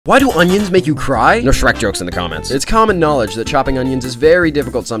Why do onions make you cry? No Shrek jokes in the comments. It's common knowledge that chopping onions is very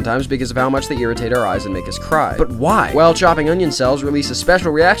difficult sometimes because of how much they irritate our eyes and make us cry. But why? Well, chopping onion cells release a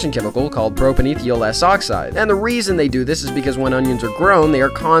special reaction chemical called propanethiol S oxide. And the reason they do this is because when onions are grown, they are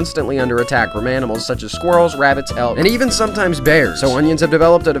constantly under attack from animals such as squirrels, rabbits, elk, and even sometimes bears. So onions have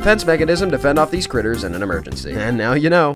developed a defense mechanism to fend off these critters in an emergency. And now you know.